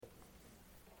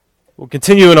We'll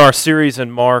continue in our series in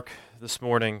Mark this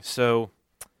morning. So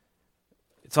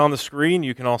it's on the screen.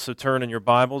 You can also turn in your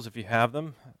Bibles, if you have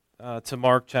them, to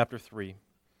Mark chapter 3,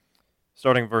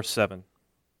 starting verse 7.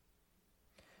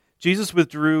 Jesus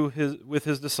withdrew with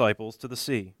his disciples to the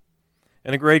sea,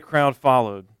 and a great crowd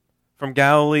followed, from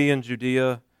Galilee and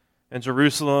Judea and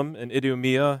Jerusalem and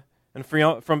Idumea, and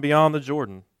from beyond the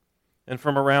Jordan, and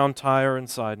from around Tyre and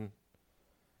Sidon.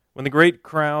 When the great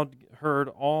crowd heard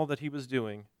all that he was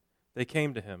doing, they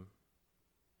came to him.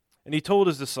 And he told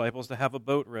his disciples to have a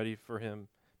boat ready for him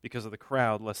because of the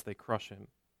crowd, lest they crush him.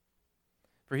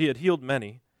 For he had healed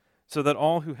many, so that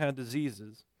all who had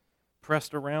diseases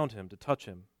pressed around him to touch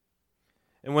him.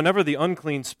 And whenever the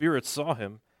unclean spirits saw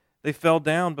him, they fell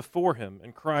down before him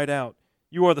and cried out,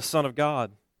 "You are the Son of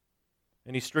God."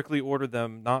 And he strictly ordered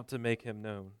them not to make him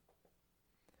known.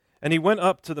 And he went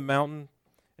up to the mountain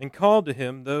and called to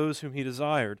him those whom he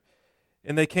desired,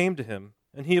 and they came to him.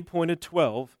 And he appointed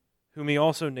 12, whom he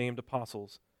also named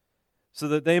apostles, so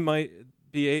that they might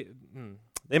be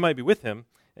with him,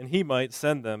 and he might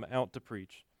send them out to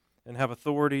preach, and have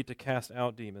authority to cast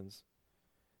out demons.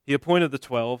 He appointed the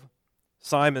 12,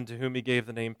 Simon, to whom he gave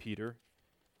the name Peter,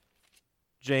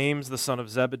 James the son of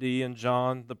Zebedee, and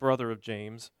John the brother of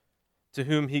James, to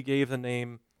whom he gave the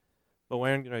name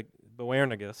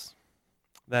Boanerges,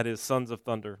 that is, sons of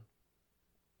thunder,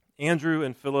 Andrew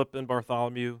and Philip and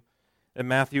Bartholomew, and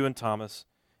Matthew and Thomas,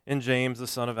 and James the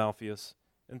son of Alphaeus,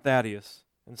 and Thaddeus,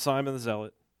 and Simon the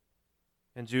Zealot,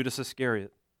 and Judas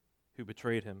Iscariot, who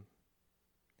betrayed him.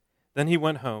 Then he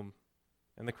went home,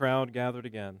 and the crowd gathered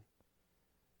again,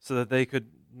 so that they could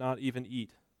not even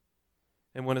eat.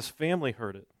 And when his family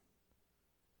heard it,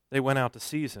 they went out to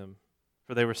seize him,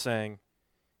 for they were saying,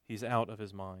 "He's out of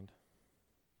his mind."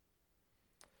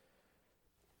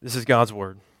 This is God's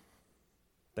word.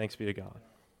 Thanks be to God.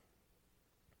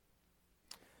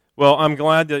 Well, I'm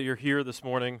glad that you're here this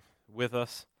morning with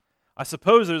us. I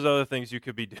suppose there's other things you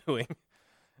could be doing.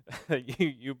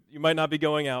 you might not be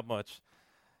going out much,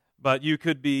 but you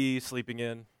could be sleeping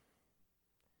in.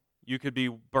 You could be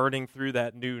burning through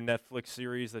that new Netflix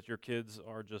series that your kids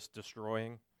are just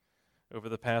destroying over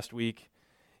the past week.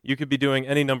 You could be doing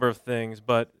any number of things,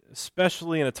 but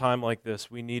especially in a time like this,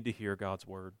 we need to hear God's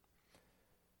word.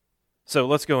 So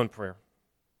let's go in prayer.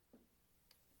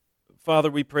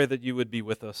 Father, we pray that you would be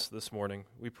with us this morning.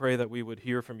 We pray that we would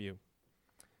hear from you,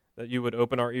 that you would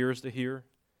open our ears to hear,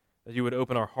 that you would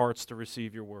open our hearts to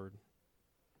receive your word.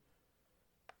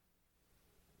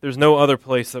 There's no other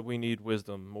place that we need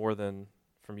wisdom more than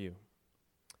from you.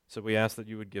 So we ask that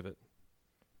you would give it.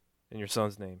 In your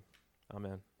Son's name,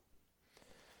 amen.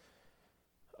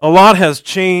 A lot has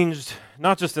changed,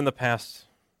 not just in the past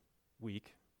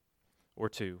week or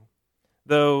two,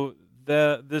 though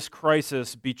this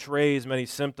crisis betrays many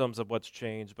symptoms of what's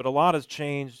changed, but a lot has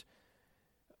changed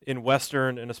in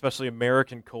Western and especially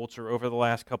American culture over the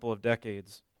last couple of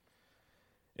decades.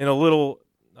 In a little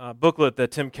booklet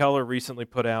that Tim Keller recently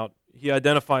put out, he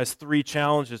identifies 3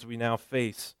 challenges we now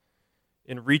face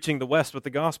in reaching the West with the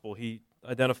gospel. He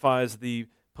identifies the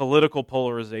political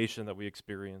polarization that we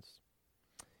experience,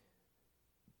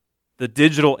 the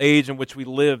digital age in which we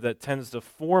live that tends to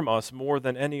form us more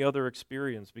than any other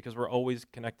experience because we're always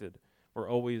connected, we're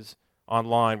always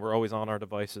online, we're always on our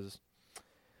devices.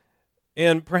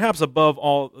 And perhaps above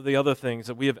all the other things,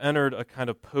 that we have entered a kind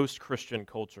of post-Christian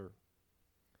culture.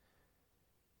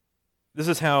 This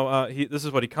is how this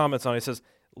is what he comments on. He says,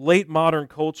 late modern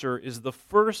culture is the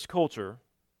first culture,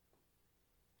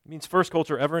 it means first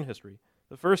culture ever in history,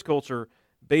 the first culture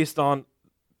based on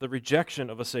the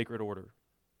rejection of a sacred order.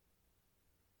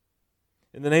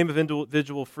 In the name of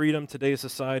individual freedom, today's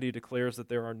society declares that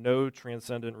there are no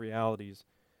transcendent realities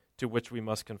to which we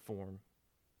must conform.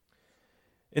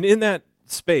 And in that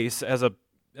space, as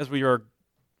we are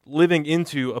living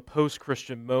into a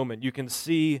post-Christian moment, you can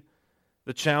see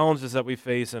the challenges that we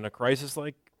face in a crisis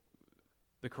like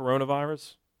the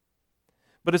coronavirus.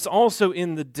 But it's also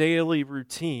in the daily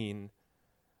routine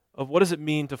of what does it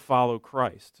mean to follow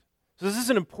Christ. So this is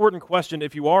an important question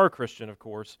if you are a Christian, of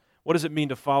course. What does it mean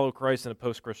to follow Christ in a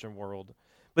post-Christian world?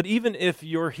 But even if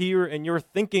you're here and you're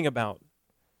thinking about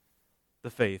the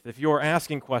faith, if you're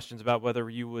asking questions about whether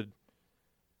you would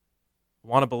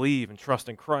want to believe and trust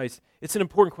in Christ, it's an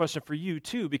important question for you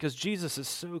too, because Jesus is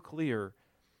so clear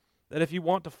that if you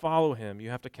want to follow him,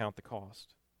 you have to count the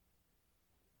cost.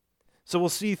 So we'll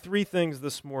see 3 things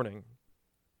this morning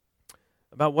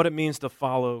about what it means to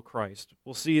follow Christ.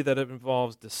 We'll see that it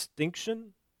involves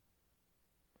distinction,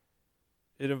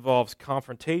 it involves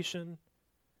confrontation,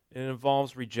 and it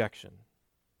involves rejection.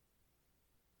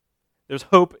 There's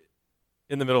hope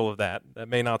in the middle of that. That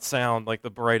may not sound like the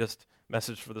brightest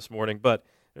message for this morning, but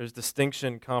there's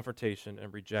distinction, confrontation,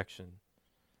 and rejection.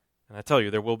 And I tell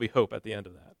you, there will be hope at the end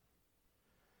of that.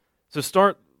 So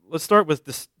let's start with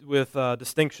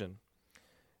distinction.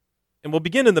 And we'll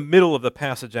begin in the middle of the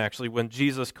passage, actually, when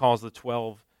Jesus calls the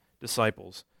 12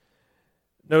 disciples.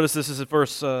 Notice this is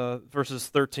verses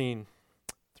 13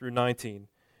 through 19.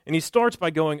 And he starts by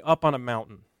going up on a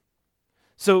mountain.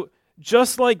 So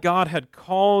just like God had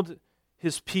called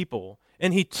his people,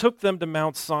 and he took them to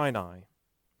Mount Sinai,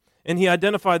 and he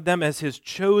identified them as his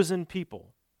chosen people,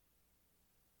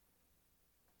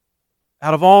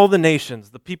 out of all the nations,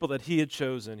 the people that he had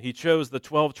chosen, he chose the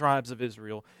 12 tribes of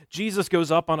Israel. Jesus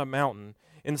goes up on a mountain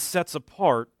and sets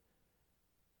apart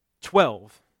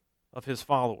 12 of his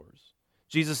followers.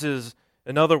 Jesus is,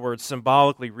 in other words,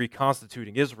 symbolically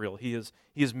reconstituting Israel. He is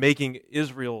making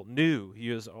Israel new.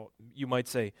 He is, you might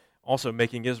say, also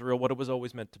making Israel what it was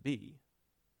always meant to be.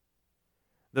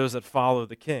 Those that follow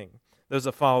the King, those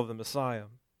that follow the Messiah.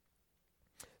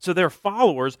 So they're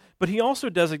followers, but he also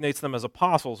designates them as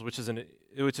apostles, which is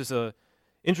a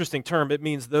interesting term. It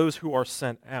means those who are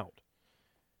sent out.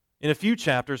 In a few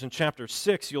chapters, in chapter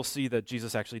 6, you'll see that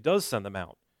Jesus actually does send them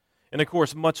out. And of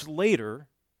course, much later,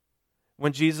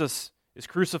 when Jesus is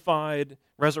crucified,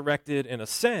 resurrected, and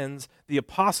ascends, the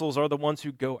apostles are the ones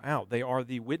who go out. They are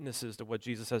the witnesses to what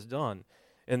Jesus has done.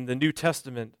 And the New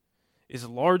Testament is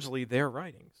largely their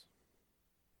writings.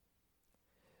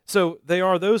 So they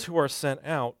are those who are sent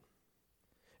out.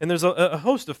 And there's a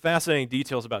host of fascinating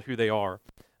details about who they are.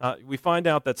 We find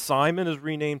out that Simon is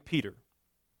renamed Peter,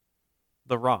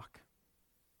 the rock.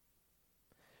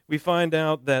 We find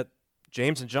out that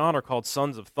James and John are called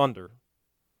sons of thunder.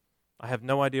 I have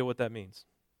no idea what that means.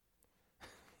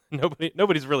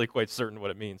 Nobody's really quite certain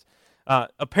what it means.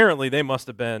 Apparently, they must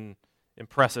have been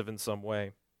impressive in some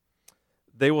way.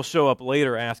 They will show up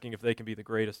later asking if they can be the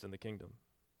greatest in the kingdom.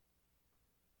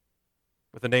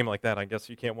 With a name like that, I guess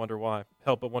you can't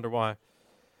help but wonder why.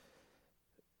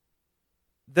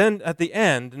 Then at the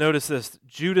end, notice this,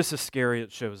 Judas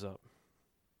Iscariot shows up.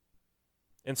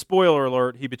 And spoiler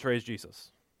alert, he betrays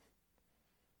Jesus.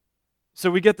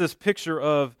 So we get this picture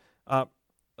of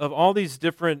all these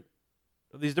different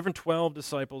 12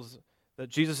 disciples that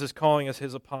Jesus is calling as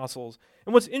his apostles.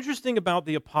 And what's interesting about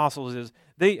the apostles is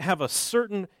they have a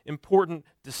certain important,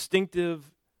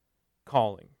 distinctive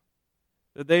calling.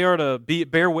 That they are to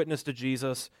bear witness to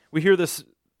Jesus. We hear this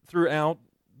throughout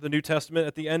the New Testament.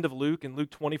 At the end of Luke, in Luke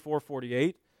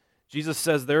 24:48, Jesus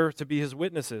says they're to be his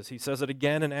witnesses. He says it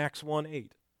again in Acts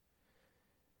 1:8.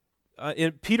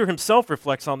 Peter himself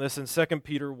reflects on this in 2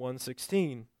 Peter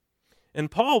 1:16. And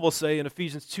Paul will say in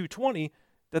Ephesians 2:20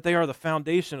 that they are the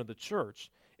foundation of the church.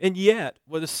 And yet,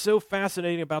 what is so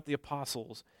fascinating about the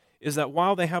apostles is that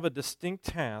while they have a distinct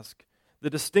task, the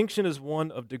distinction is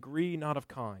one of degree, not of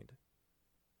kind.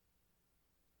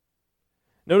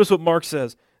 Notice what Mark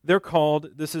says. They're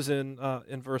called, this is in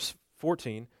verse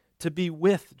 14, to be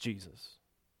with Jesus.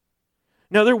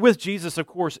 Now, they're with Jesus, of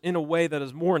course, in a way that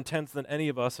is more intense than any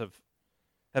of us have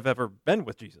ever been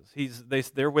with Jesus.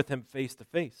 They're with him face to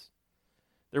face.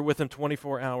 They're with him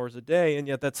 24 hours a day, and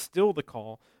yet that's still the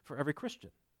call for every Christian.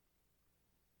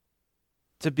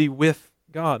 To be with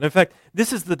God. In fact,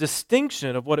 this is the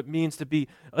distinction of what it means to be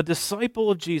a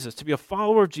disciple of Jesus, to be a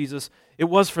follower of Jesus. It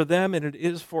was for them and it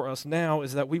is for us now,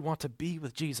 is that we want to be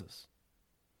with Jesus.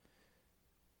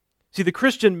 See, the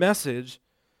Christian message,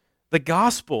 the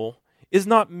gospel, is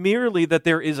not merely that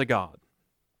there is a God.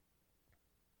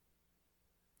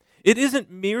 It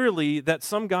isn't merely that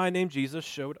some guy named Jesus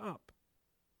showed up.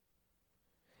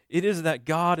 It is that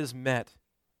God is met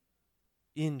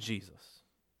in Jesus.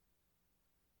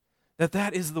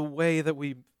 That is the way that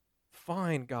we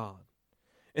find God.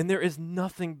 And there is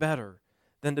nothing better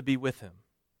than to be with him.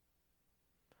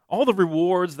 All the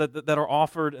rewards that are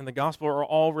offered in the gospel are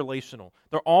all relational.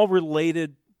 They're all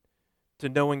related to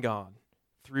knowing God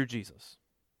through Jesus.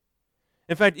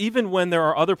 In fact, even when there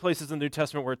are other places in the New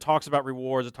Testament where it talks about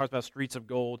rewards, it talks about streets of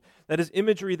gold, that is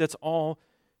imagery that's all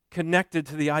connected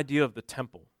to the idea of the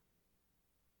temple,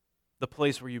 the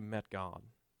place where you met God.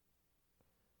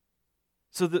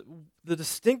 So the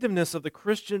distinctiveness of the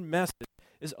Christian message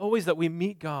is always that we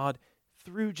meet God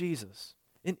through Jesus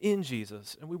and in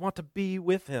Jesus, and we want to be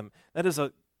with him. That is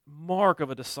a mark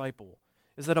of a disciple,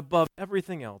 is that above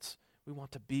everything else, we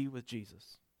want to be with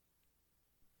Jesus.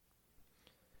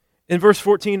 In verse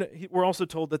 14, we're also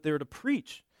told that they're to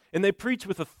preach, and they preach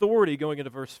with authority going into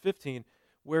verse 15,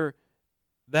 where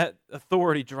that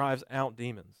authority drives out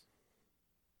demons.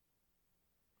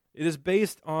 It is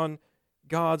based on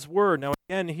God's word. Now,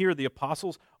 again, here the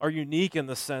apostles are unique in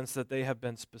the sense that they have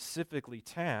been specifically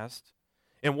tasked,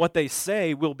 and what they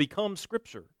say will become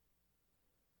Scripture.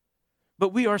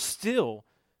 But we are still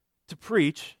to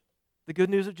preach the good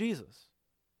news of Jesus.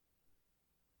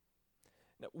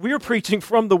 Now, we're preaching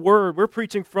from the Word. We're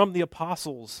preaching from the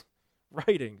apostles'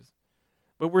 writings.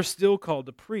 But we're still called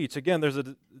to preach. Again, there's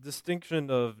a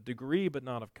distinction of degree, but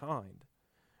not of kind.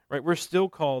 Right? We're still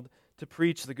called to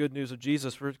preach the good news of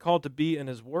Jesus. We're called to be in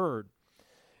His Word.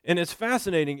 And it's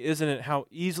fascinating, isn't it, how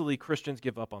easily Christians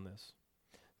give up on this.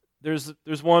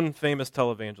 There's one famous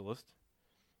televangelist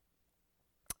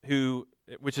who,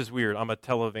 which is weird, I'm a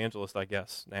televangelist, I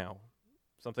guess, now.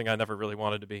 Something I never really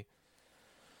wanted to be.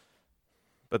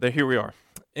 But here we are.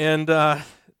 And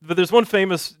but there's one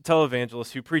famous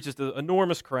televangelist who preaches to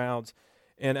enormous crowds,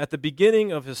 and at the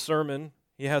beginning of his sermon,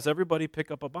 he has everybody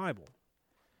pick up a Bible.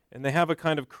 And they have a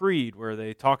kind of creed where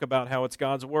they talk about how it's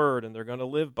God's word and they're going to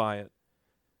live by it.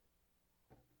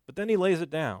 But then he lays it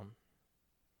down.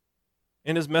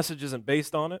 And his message isn't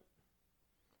based on it.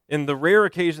 In the rare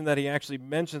occasion that he actually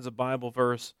mentions a Bible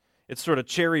verse, it's sort of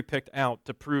cherry-picked out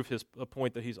to prove a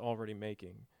point that he's already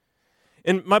making.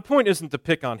 And my point isn't to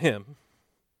pick on him.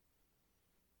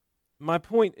 My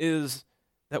point is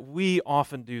that we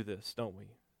often do this, don't we?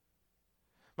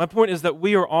 My point is that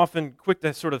we are often quick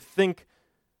to sort of think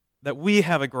that we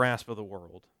have a grasp of the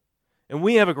world, and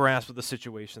we have a grasp of the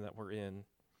situation that we're in.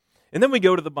 And then we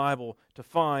go to the Bible to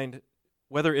find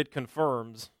whether it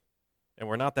confirms, and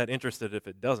we're not that interested if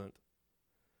it doesn't,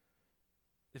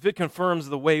 if it confirms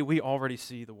the way we already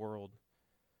see the world.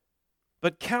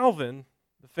 But Calvin,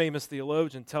 the famous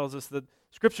theologian, tells us that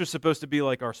Scripture is supposed to be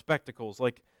like our spectacles,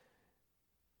 like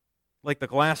the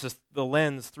glasses, the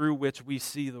lens through which we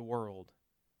see the world.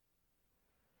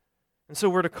 And so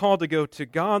we're called to go to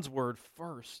God's Word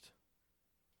first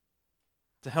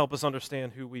to help us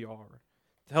understand who we are,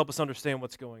 to help us understand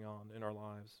what's going on in our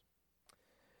lives.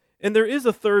 And there is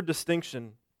a third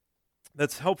distinction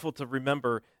that's helpful to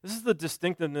remember. This is the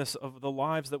distinctiveness of the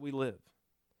lives that we live.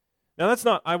 Now that's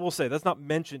not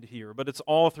mentioned here, but it's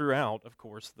all throughout, of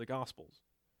course, the Gospels.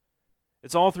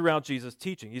 It's all throughout Jesus'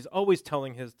 teaching. He's always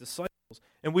telling his disciples,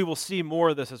 and we will see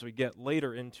more of this as we get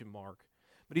later into Mark,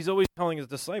 but he's always telling his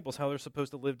disciples how they're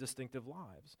supposed to live distinctive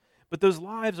lives. But those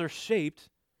lives are shaped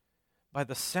by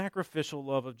the sacrificial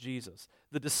love of Jesus.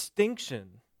 The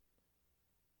distinction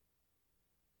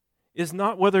is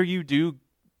not whether you do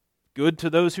good to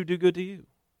those who do good to you.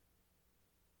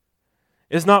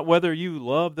 It's not whether you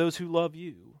love those who love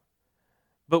you,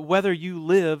 but whether you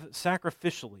live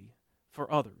sacrificially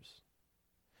for others.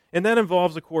 And that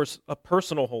involves, of course, a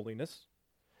personal holiness.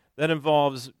 That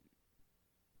involves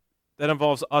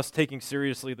us taking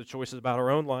seriously the choices about our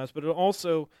own lives, but it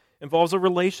also involves a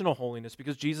relational holiness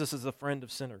because Jesus is a friend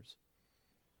of sinners.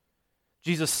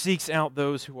 Jesus seeks out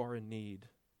those who are in need.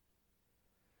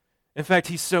 In fact,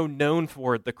 he's so known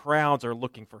for it, the crowds are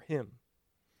looking for him,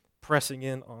 pressing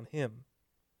in on him.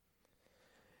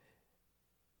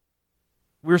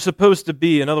 We're supposed to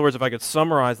be, in other words, if I could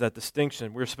summarize that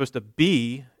distinction, we're supposed to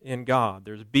be in God.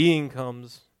 There's being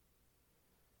comes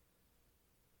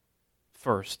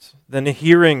first, then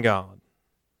hearing God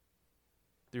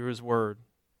through His Word,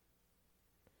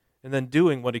 and then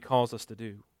doing what He calls us to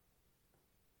do.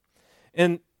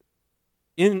 And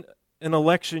in an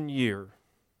election year,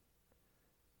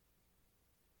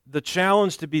 the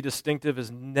challenge to be distinctive is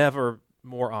never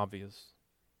more obvious.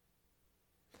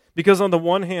 Because on the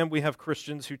one hand, we have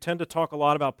Christians who tend to talk a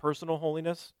lot about personal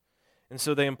holiness, and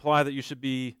so they imply that you should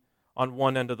be on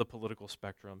one end of the political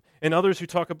spectrum. And others who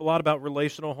talk a lot about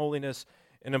relational holiness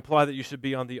and imply that you should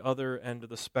be on the other end of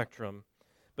the spectrum.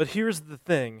 But here's the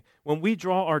thing. When we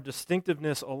draw our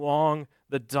distinctiveness along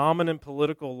the dominant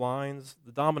political lines,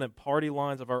 the dominant party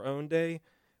lines of our own day,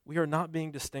 we are not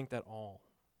being distinct at all.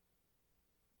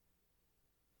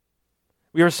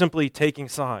 We are simply taking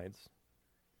sides,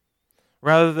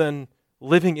 rather than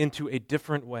living into a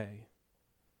different way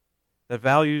that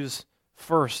values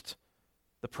first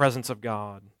the presence of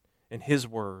God and His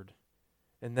Word,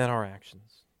 and then our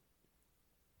actions.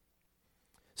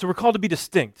 So we're called to be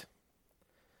distinct.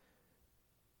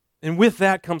 And with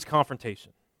that comes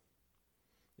confrontation.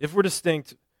 If we're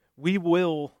distinct, we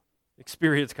will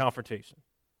experience confrontation.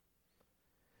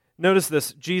 Notice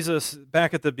this, Jesus,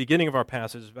 back at the beginning of our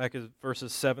passage, back at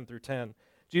verses 7 through 10,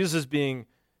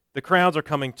 the crowds are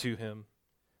coming to him.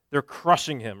 They're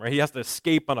crushing him, right? He has to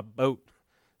escape on a boat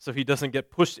so he doesn't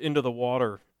get pushed into the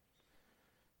water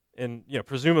and,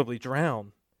 presumably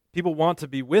drown. People want to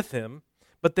be with him,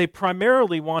 but they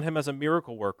primarily want him as a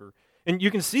miracle worker. And you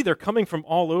can see they're coming from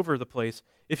all over the place.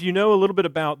 If you know a little bit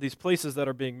about these places that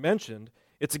are being mentioned,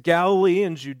 It's Galilee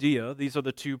and Judea. These are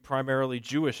the two primarily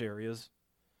Jewish areas.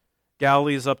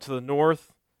 Galilee is up to the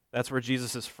north. That's where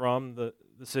Jesus is from.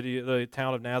 The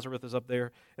town of Nazareth is up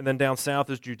there. And then down south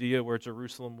is Judea, where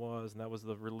Jerusalem was, and that was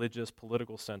the religious,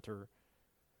 political center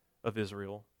of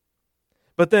Israel.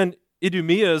 But then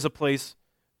Idumea is a place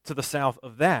to the south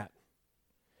of that.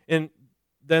 And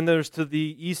then there's to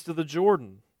the east of the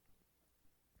Jordan.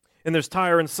 And there's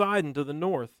Tyre and Sidon to the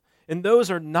north. And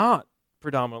those are not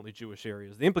predominantly Jewish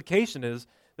areas. The implication is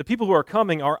the people who are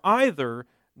coming are either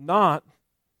not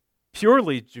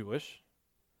purely Jewish,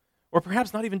 or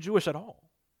perhaps not even Jewish at all.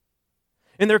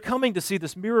 And they're coming to see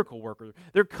this miracle worker.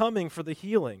 They're coming for the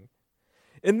healing.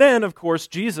 And then, of course,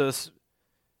 Jesus,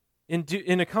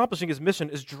 in accomplishing his mission,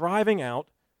 is driving out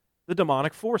the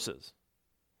demonic forces.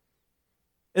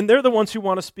 And they're the ones who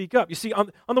want to speak up. You see,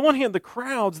 on the one hand, the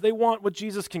crowds, they want what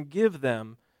Jesus can give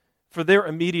them for their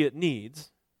immediate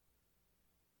needs.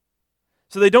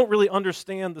 So they don't really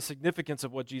understand the significance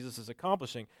of what Jesus is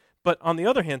accomplishing. But on the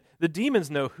other hand, the demons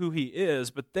know who he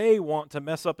is, but they want to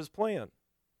mess up his plan.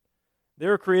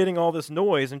 They're creating all this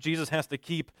noise, and Jesus has to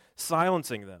keep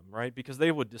silencing them, right? Because they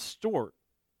would distort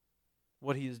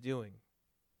what he is doing.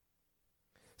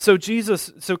 So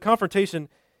confrontation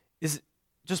is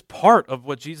just part of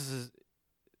what Jesus'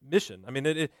 mission. I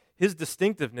mean, his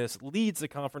distinctiveness leads the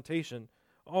confrontation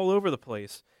all over the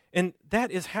place. And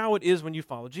that is how it is when you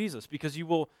follow Jesus, because you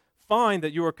will find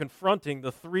that you are confronting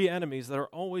the three enemies that are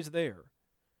always there.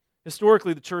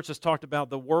 Historically, the church has talked about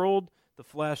the world, the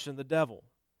flesh, and the devil.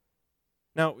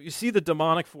 Now, you see the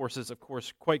demonic forces, of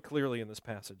course, quite clearly in this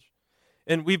passage.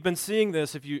 And we've been seeing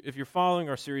this, if you're following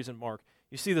our series in Mark,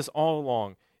 you see this all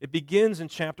along. It begins in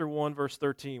chapter 1, verse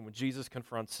 13, when Jesus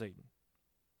confronts Satan.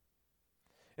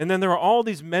 And then there are all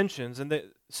these mentions, and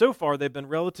so far they've been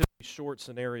relatively short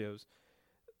scenarios,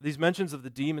 these mentions of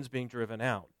the demons being driven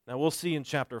out. Now, we'll see in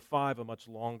chapter 5 a much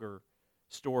longer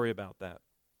story about that.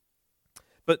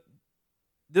 But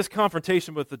this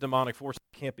confrontation with the demonic force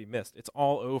can't be missed. It's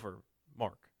all over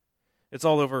Mark. It's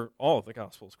all over all of the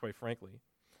Gospels, quite frankly.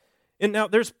 And now,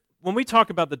 when we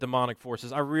talk about the demonic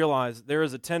forces, I realize there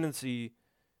is a tendency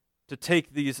to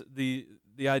take the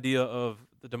idea of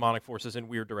the demonic forces in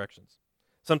weird directions.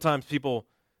 Sometimes people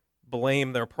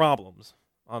blame their problems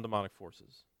on demonic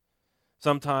forces.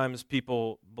 Sometimes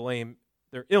people blame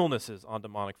their illnesses on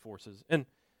demonic forces. And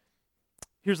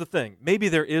here's the thing. Maybe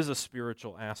there is a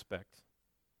spiritual aspect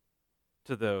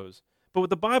to those. But what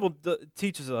the Bible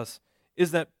teaches us is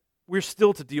that we're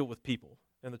still to deal with people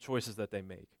and the choices that they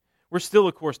make. We're still,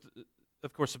 of course,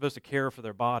 supposed to care for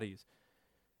their bodies.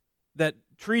 That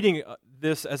treating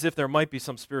this as if there might be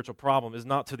some spiritual problem is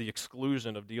not to the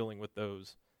exclusion of dealing with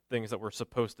those things that we're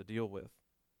supposed to deal with.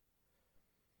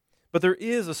 But there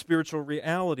is a spiritual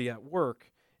reality at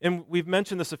work. And we've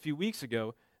mentioned this a few weeks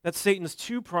ago, that Satan's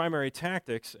two primary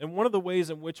tactics, and one of the ways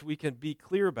in which we can be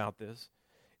clear about this,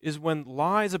 is when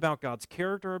lies about God's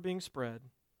character are being spread,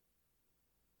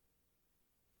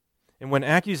 and when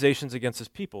accusations against his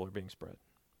people are being spread.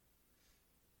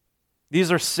 These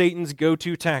are Satan's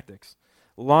go-to tactics,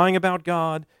 lying about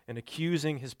God and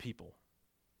accusing his people.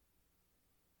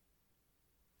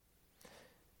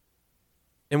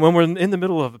 And when we're in the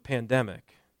middle of a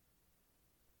pandemic,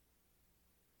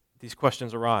 these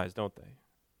questions arise, don't they?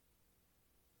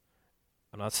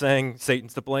 I'm not saying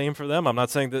Satan's to blame for them. I'm not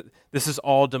saying that this is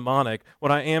all demonic.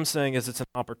 What I am saying is it's an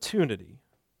opportunity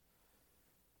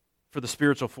for the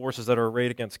spiritual forces that are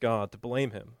arrayed against God to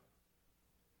blame him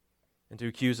and to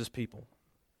accuse his people.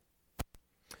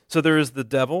 So there is the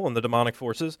devil and the demonic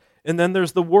forces, and then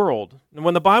there's the world. And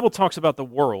when the Bible talks about the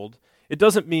world, it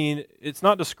doesn't mean, it's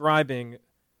not describing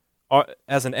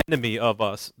as an enemy of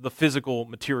us the physical,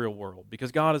 material world, because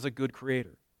God is a good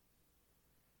creator.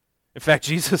 In fact,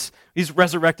 Jesus, he's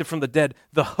resurrected from the dead.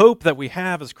 The hope that we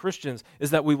have as Christians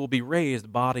is that we will be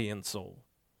raised body and soul.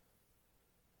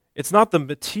 It's not the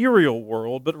material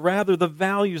world, but rather the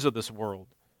values of this world.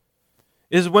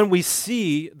 It is when we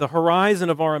see the horizon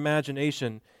of our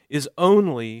imagination is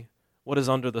only what is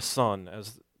under the sun,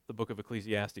 as the book of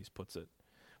Ecclesiastes puts it.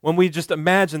 When we just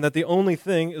imagine that the only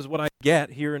thing is what I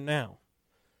get here and now.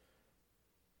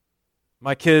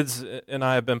 My kids and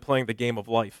I have been playing the game of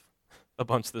life a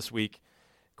bunch this week.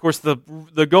 Of course,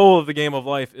 the goal of the game of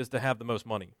life is to have the most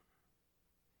money.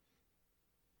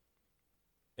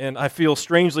 And I feel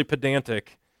strangely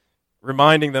pedantic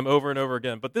reminding them over and over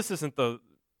again, but this isn't the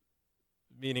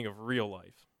meaning of real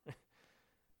life.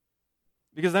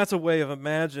 Because that's a way of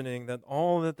imagining that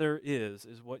all that there is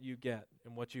what you get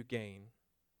and what you gain.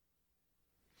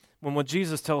 When what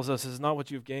Jesus tells us is not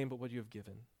what you've gained, but what you have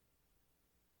given.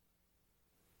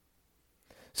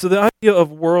 So the idea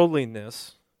of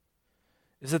worldliness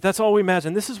is that that's all we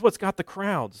imagine. This is what's got the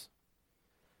crowds.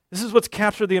 This is what's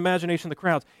captured the imagination of the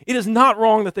crowds. It is not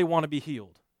wrong that they want to be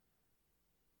healed.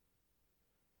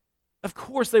 Of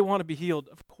course they want to be healed.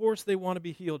 Of course they want to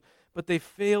be healed. But they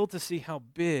fail to see how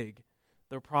big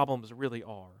their problems really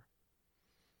are.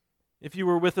 If you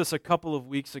were with us a couple of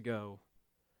weeks ago,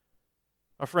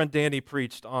 our friend Danny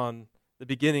preached on the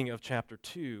beginning of chapter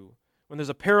 2. When there's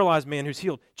a paralyzed man who's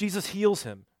healed, Jesus heals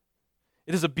him.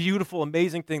 It is a beautiful,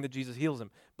 amazing thing that Jesus heals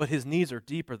him. But his needs are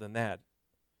deeper than that.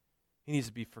 He needs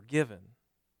to be forgiven.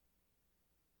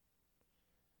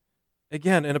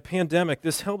 Again, in a pandemic,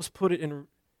 this helps put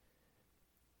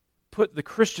the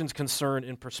Christian's concern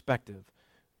in perspective.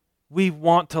 We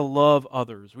want to love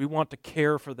others. We want to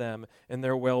care for them and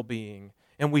their well-being,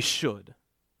 and we should.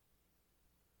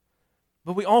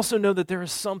 But we also know that there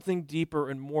is something deeper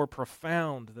and more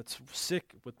profound that's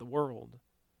sick with the world.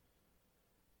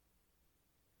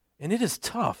 And it is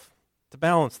tough to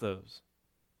balance those.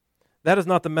 That is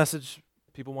not the message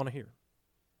people want to hear.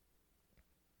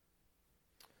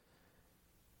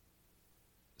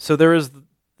 So there is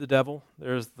the devil,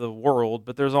 there's the world,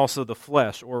 but there's also the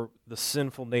flesh or the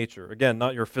sinful nature. Again,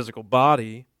 not your physical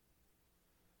body,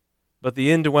 but the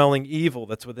indwelling evil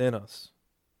that's within us,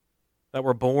 that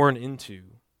we're born into.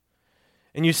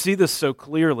 And you see this so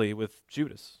clearly with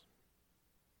Judas.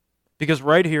 Because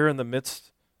right here in the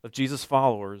midst of Jesus'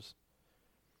 followers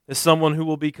is someone who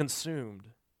will be consumed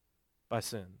by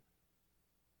sin.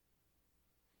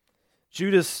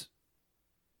 Judas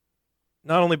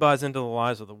not only buys into the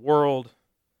lies of the world,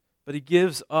 but he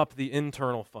gives up the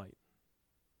internal fight.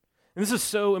 And this is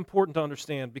so important to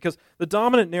understand because the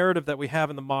dominant narrative that we have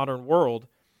in the modern world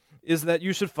is that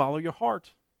you should follow your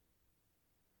heart.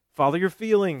 Follow your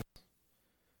feelings.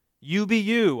 You be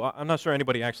you. I'm not sure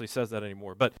anybody actually says that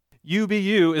anymore, but you be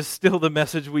you is still the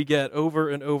message we get over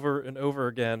and over and over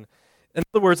again. In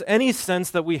other words, any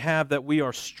sense that we have that we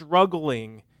are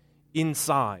struggling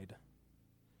inside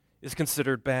is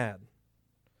considered bad.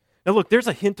 Now look, there's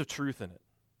a hint of truth in it.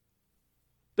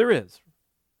 There is.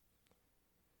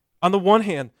 On the one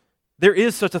hand, there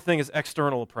is such a thing as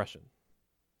external oppression.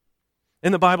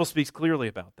 And the Bible speaks clearly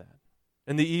about that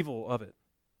and the evil of it.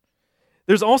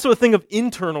 There's also a thing of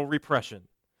internal repression.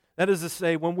 That is to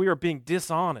say, when we are being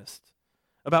dishonest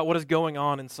about what is going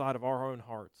on inside of our own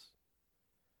hearts.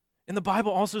 And the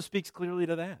Bible also speaks clearly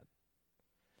to that.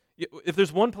 If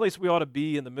there's one place we ought to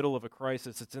be in the middle of a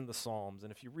crisis, it's in the Psalms.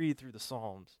 And if you read through the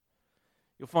Psalms,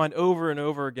 you'll find over and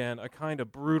over again a kind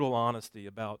of brutal honesty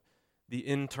about the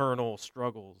internal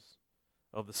struggles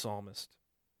of the psalmist.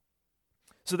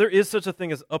 So there is such a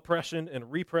thing as oppression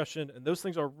and repression, and those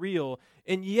things are real,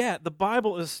 and yet the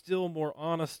Bible is still more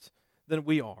honest than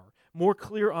we are, more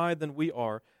clear-eyed than we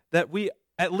are, that we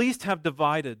at least have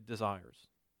divided desires.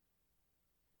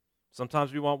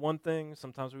 Sometimes we want one thing,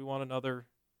 sometimes we want another.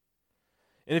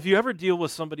 And if you ever deal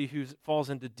with somebody who falls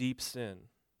into deep sin,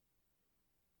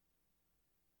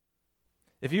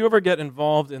 if you ever get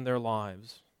involved in their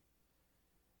lives,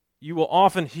 you will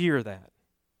often hear that.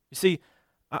 You see,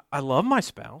 I love my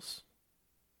spouse.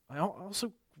 I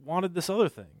also wanted this other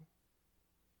thing.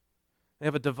 They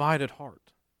have a divided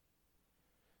heart.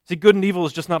 See, good and evil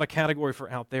is just not a category for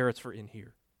out there, it's for in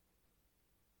here.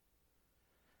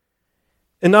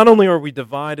 And not only are we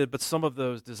divided, but some of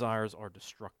those desires are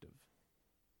destructive.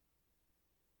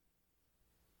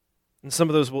 And some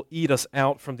of those will eat us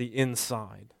out from the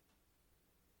inside.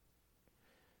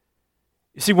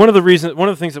 You see, one of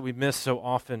the things that we miss so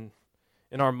often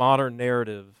in our modern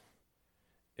narrative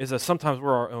is that sometimes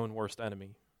we're our own worst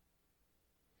enemy.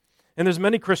 And there's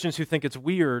many Christians who think it's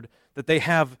weird that they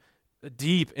have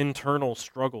deep internal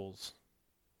struggles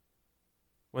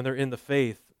when they're in the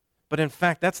faith. But in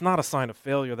fact, that's not a sign of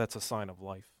failure, that's a sign of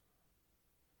life.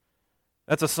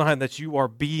 That's a sign that you are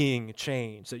being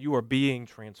changed, that you are being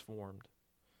transformed.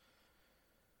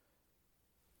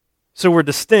 So we're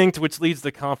distinct, which leads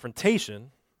to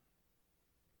confrontation.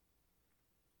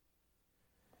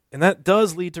 And that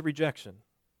does lead to rejection.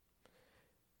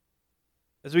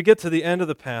 As we get to the end of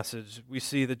the passage, we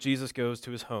see that Jesus goes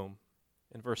to his home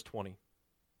in verse 20.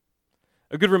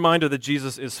 A good reminder that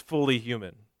Jesus is fully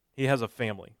human. He has a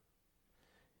family,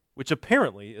 which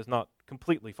apparently is not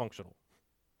completely functional.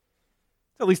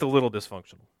 It's at least a little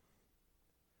dysfunctional.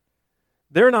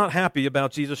 They're not happy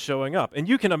about Jesus showing up. And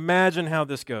you can imagine how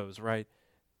this goes, right?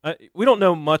 We don't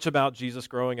know much about Jesus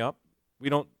growing up.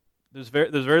 There's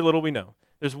very little we know.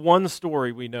 There's one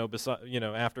story we know,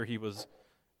 after he was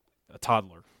a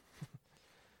toddler,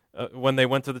 when they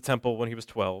went to the temple when he was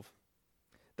 12.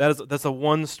 That's the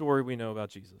one story we know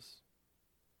about Jesus.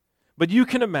 But you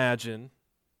can imagine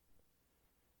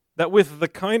that with the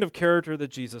kind of character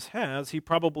that Jesus has, he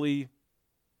probably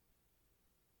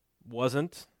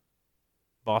wasn't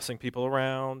bossing people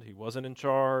around, he wasn't in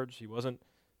charge, he wasn't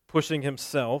pushing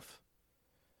himself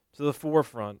to the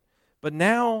forefront. But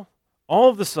now, all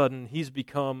of a sudden, he's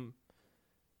become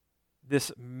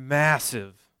this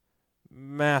massive,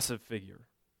 massive figure.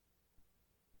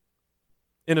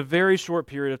 In a very short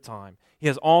period of time, he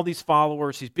has all these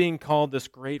followers. He's being called this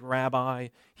great rabbi.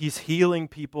 He's healing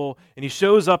people, and he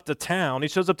shows up to town. He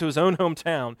shows up to his own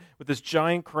hometown with this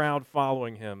giant crowd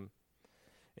following him.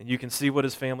 And you can see what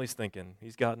his family's thinking.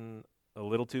 He's gotten a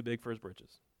little too big for his britches.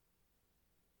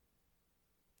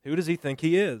 Who does he think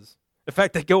he is? In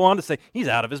fact, they go on to say, he's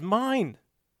out of his mind.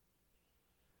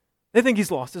 They think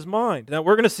he's lost his mind. Now,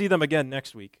 we're going to see them again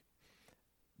next week.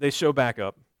 They show back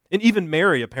up. And even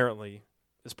Mary, apparently,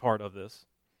 is part of this.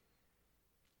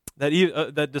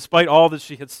 That despite all that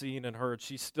she had seen and heard,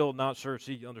 she's still not sure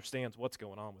she understands what's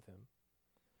going on with him.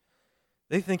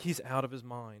 They think he's out of his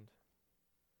mind.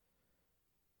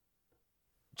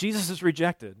 Jesus is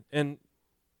rejected, and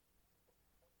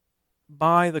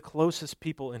by the closest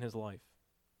people in his life.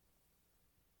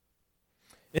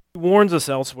 And he warns us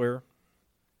elsewhere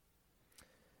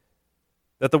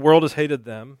that the world has hated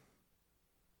them,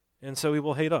 and so he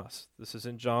will hate us. This is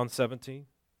in John 17,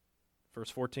 verse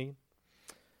 14.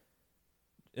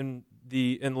 And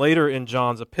later in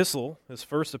John's epistle, his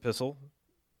first epistle,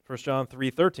 1 John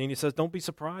 3:13, he says, don't be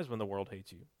surprised when the world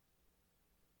hates you.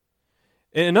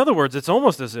 In other words, it's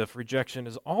almost as if rejection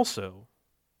is also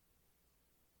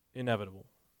inevitable.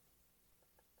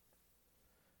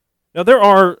 Now, there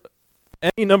are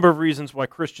any number of reasons why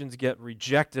Christians get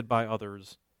rejected by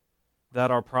others that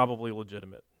are probably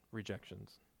legitimate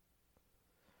rejections.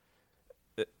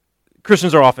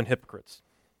 Christians are often hypocrites.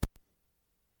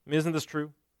 I mean, isn't this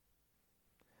true?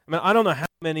 I mean, I don't know how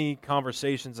many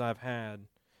conversations I've had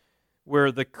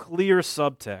where the clear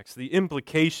subtext, the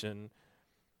implication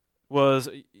was,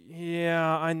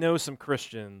 yeah, I know some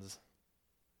Christians,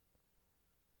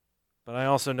 but I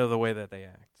also know the way that they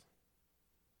act.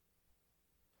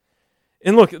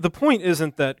 And look, the point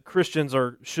isn't that Christians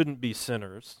shouldn't be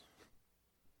sinners,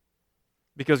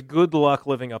 because good luck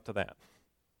living up to that.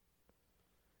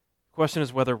 The question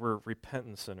is whether we're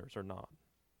repentant sinners or not.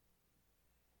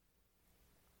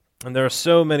 And there are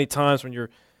so many times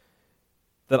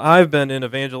that I've been in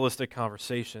evangelistic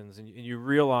conversations, and you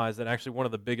realize that actually one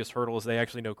of the biggest hurdles is they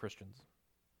actually know Christians.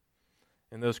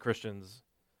 And those Christians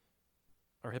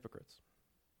are hypocrites.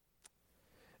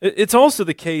 It's also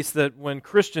the case that when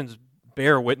Christians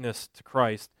bear witness to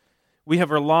Christ, we have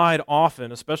relied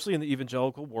often, especially in the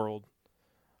evangelical world,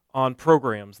 on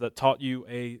programs that taught you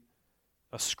a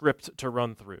script to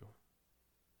run through.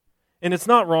 And it's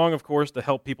not wrong, of course, to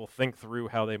help people think through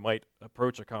how they might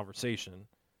approach a conversation.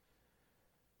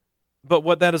 But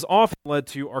what that has often led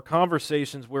to are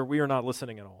conversations where we are not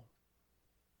listening at all.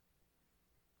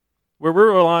 Where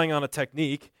we're relying on a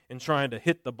technique and trying to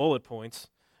hit the bullet points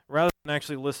rather than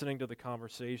actually listening to the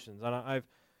conversations. And I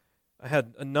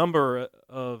had a number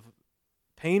of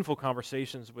painful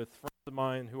conversations with friends of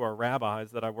mine who are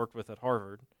rabbis that I worked with at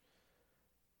Harvard,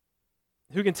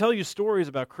 who can tell you stories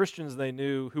about Christians they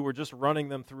knew who were just running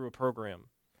them through a program,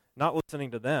 not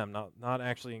listening to them, not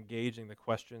actually engaging the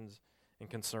questions and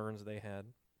concerns they had.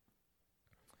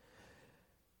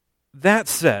 That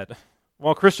said,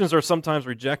 while Christians are sometimes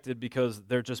rejected because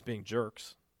they're just being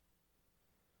jerks,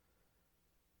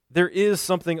 there is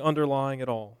something underlying it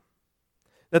all.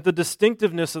 That the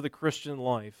distinctiveness of the Christian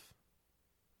life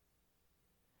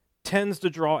tends to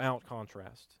draw out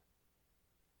contrast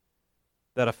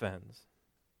that offends.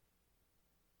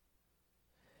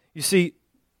 You see,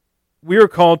 we are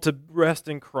called to rest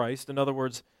in Christ. In other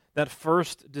words, that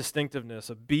first distinctiveness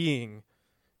of being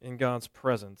in God's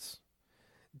presence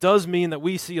does mean that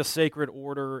we see a sacred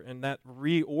order, and that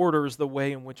reorders the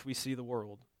way in which we see the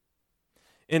world.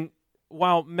 And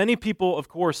while many people, of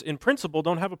course, in principle,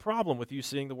 don't have a problem with you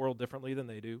seeing the world differently than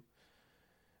they do,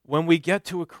 when we get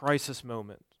to a crisis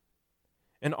moment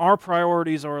and our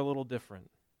priorities are a little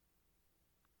different,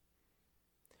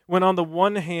 when on the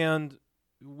one hand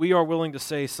we are willing to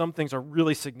say some things are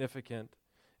really significant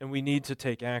and we need to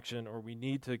take action, or we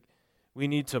need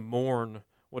to mourn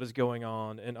what is going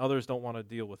on, and others don't want to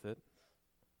deal with it,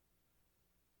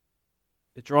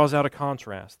 it draws out a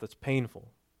contrast that's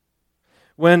painful.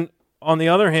 When, on the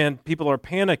other hand, people are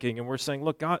panicking and we're saying,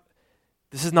 look, God,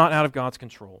 this is not out of God's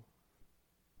control.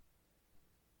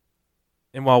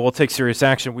 And while we'll take serious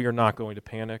action, we are not going to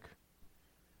panic.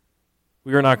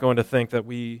 We are not going to think that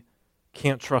we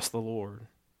can't trust the Lord.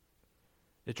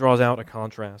 It draws out a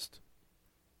contrast.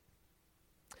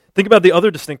 Think about the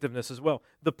other distinctiveness as well,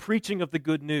 the preaching of the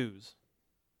good news.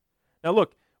 Now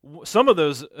look, some of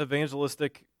those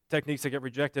evangelistic techniques that get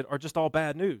rejected are just all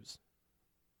bad news.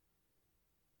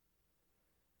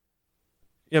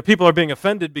 People are being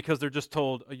offended because they're just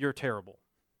told, you're terrible.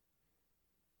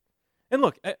 And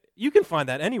look, you can find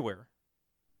that anywhere.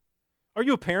 Are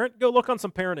you a parent? Go look on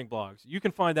some parenting blogs. You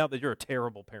can find out that you're a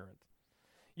terrible parent.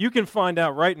 You can find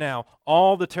out right now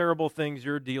all the terrible things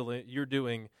you're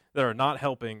doing that are not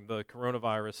helping the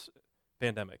coronavirus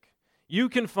pandemic. You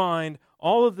can find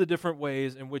all of the different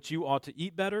ways in which you ought to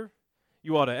eat better,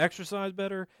 you ought to exercise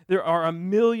better. There are a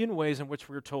million ways in which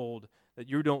we're told that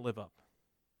you don't live up.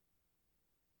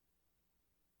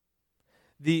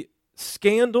 The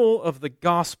scandal of the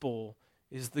gospel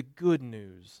is the good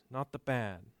news, not the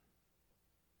bad.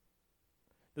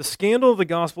 The scandal of the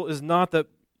gospel is not that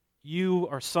you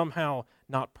are somehow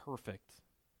not perfect.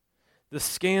 The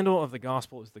scandal of the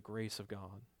gospel is the grace of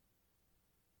God.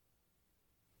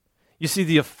 You see,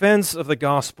 the offense of the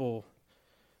gospel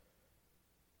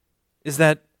is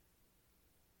that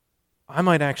I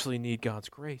might actually need God's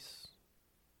grace.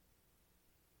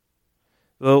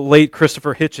 The late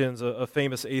Christopher Hitchens, a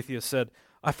famous atheist, said,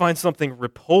 I find something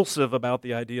repulsive about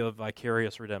the idea of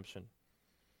vicarious redemption.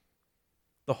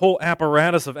 The whole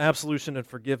apparatus of absolution and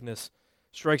forgiveness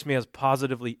strikes me as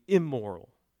positively immoral.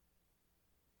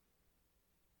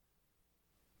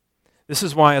 This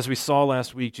is why, as we saw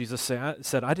last week, Jesus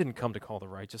said, I didn't come to call the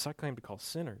righteous, I came to call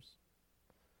sinners.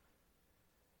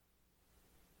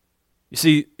 You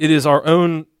see, it is our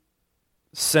own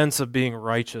sense of being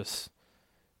righteous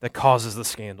that causes the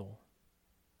scandal.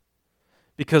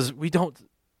 Because we don't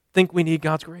think we need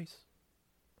God's grace.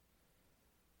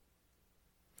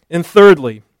 And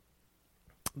thirdly,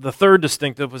 the third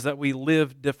distinctive was that we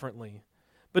live differently.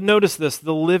 But notice this,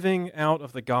 the living out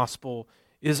of the gospel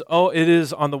it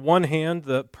is on the one hand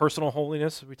the personal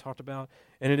holiness we talked about,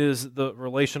 and it is the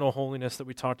relational holiness that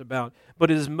we talked about, but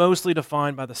it is mostly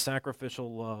defined by the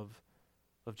sacrificial love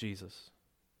of Jesus.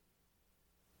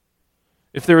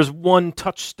 If there is one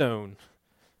touchstone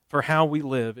for how we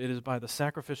live, it is by the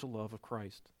sacrificial love of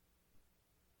Christ.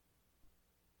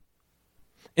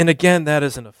 And again, that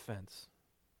is an offense.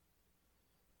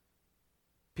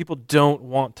 People don't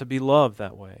want to be loved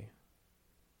that way.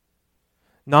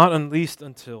 Not at least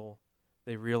until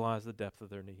they realize the depth of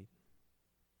their need.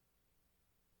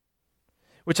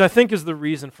 Which I think is the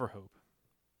reason for hope.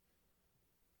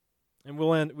 And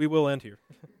we will end here.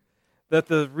 That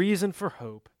the reason for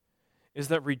hope is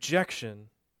that rejection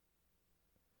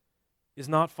is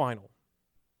not final.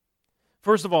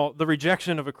 First of all, the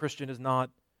rejection of a Christian is not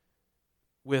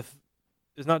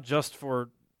just for,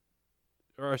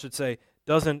 or I should say,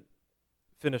 doesn't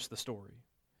finish the story.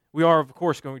 We are, of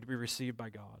course, going to be received by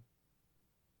God.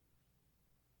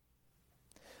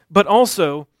 But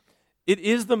also, it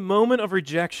is the moment of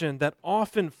rejection that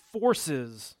often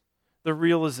forces the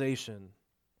realization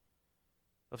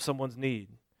of someone's need.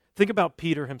 Think about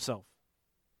Peter himself,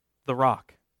 the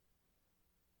rock.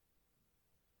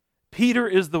 Peter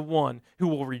is the one who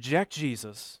will reject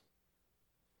Jesus,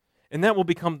 and that will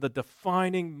become the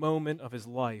defining moment of his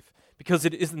life, because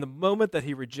it is in the moment that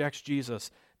he rejects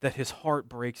Jesus that his heart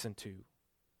breaks in two.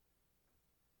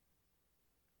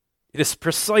 It is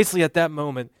precisely at that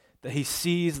moment that he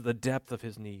sees the depth of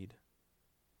his need,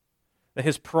 that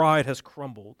his pride has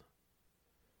crumbled.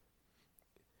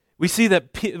 We see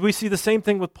the same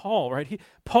thing with Paul, right?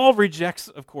 Paul rejects,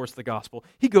 of course, the gospel.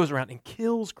 He goes around and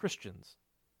kills Christians.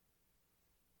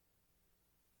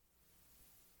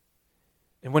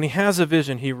 And when he has a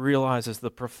vision, he realizes the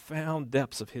profound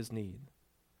depths of his need.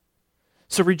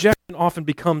 So rejection often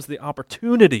becomes the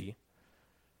opportunity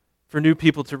for new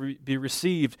people to be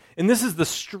received. And this is the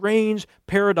strange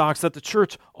paradox that the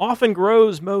church often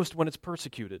grows most when it's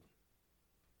persecuted.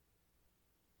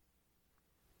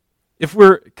 If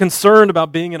we're concerned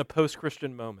about being in a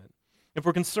post-Christian moment, if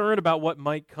we're concerned about what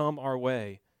might come our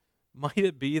way, might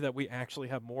it be that we actually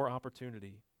have more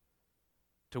opportunity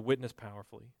to witness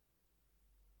powerfully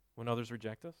when others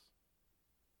reject us?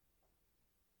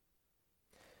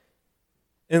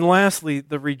 And lastly,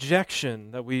 the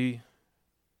rejection that we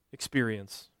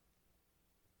experience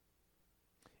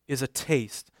is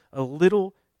a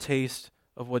little taste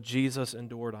of what Jesus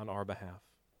endured on our behalf.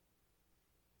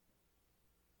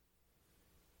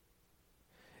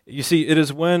 You see, it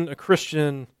is when a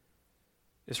Christian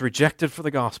is rejected for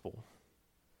the gospel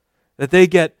that they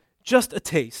get just a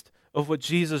taste of what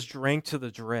Jesus drank to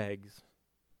the dregs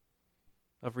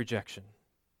of rejection.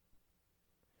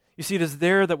 You see, it is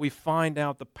there that we find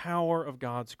out the power of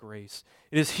God's grace.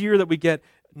 It is here that we get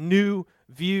new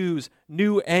views,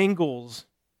 new angles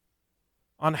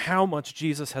on how much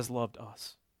Jesus has loved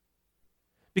us.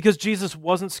 Because Jesus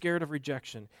wasn't scared of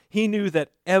rejection. He knew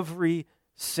that every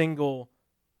single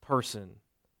person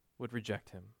would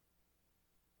reject him.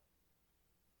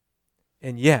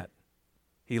 And yet,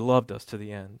 he loved us to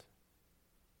the end.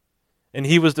 And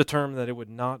he was determined that it would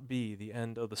not be the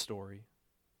end of the story.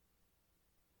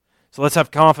 So let's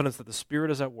have confidence that the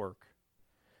Spirit is at work.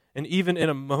 And even in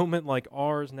a moment like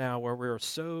ours now, where we are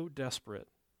so desperate,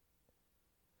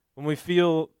 when we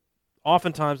feel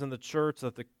oftentimes in the church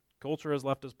that the culture has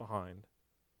left us behind,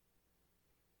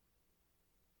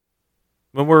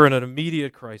 when we're in an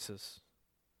immediate crisis,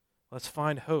 let's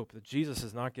find hope that Jesus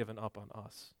has not given up on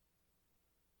us.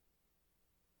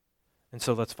 And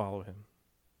so let's follow him.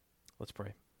 Let's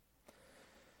pray.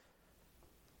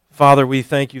 Father, we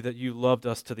thank you that you loved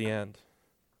us to the end,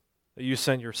 that you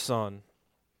sent your Son,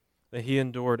 that he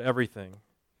endured everything,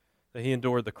 that he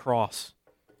endured the cross,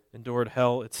 endured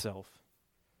hell itself.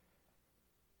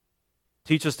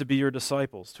 Teach us to be your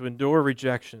disciples, to endure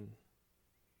rejection,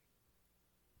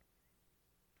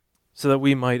 so that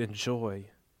we might enjoy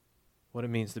what it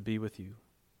means to be with you.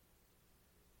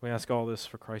 We ask all this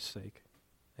for Christ's sake.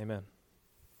 Amen.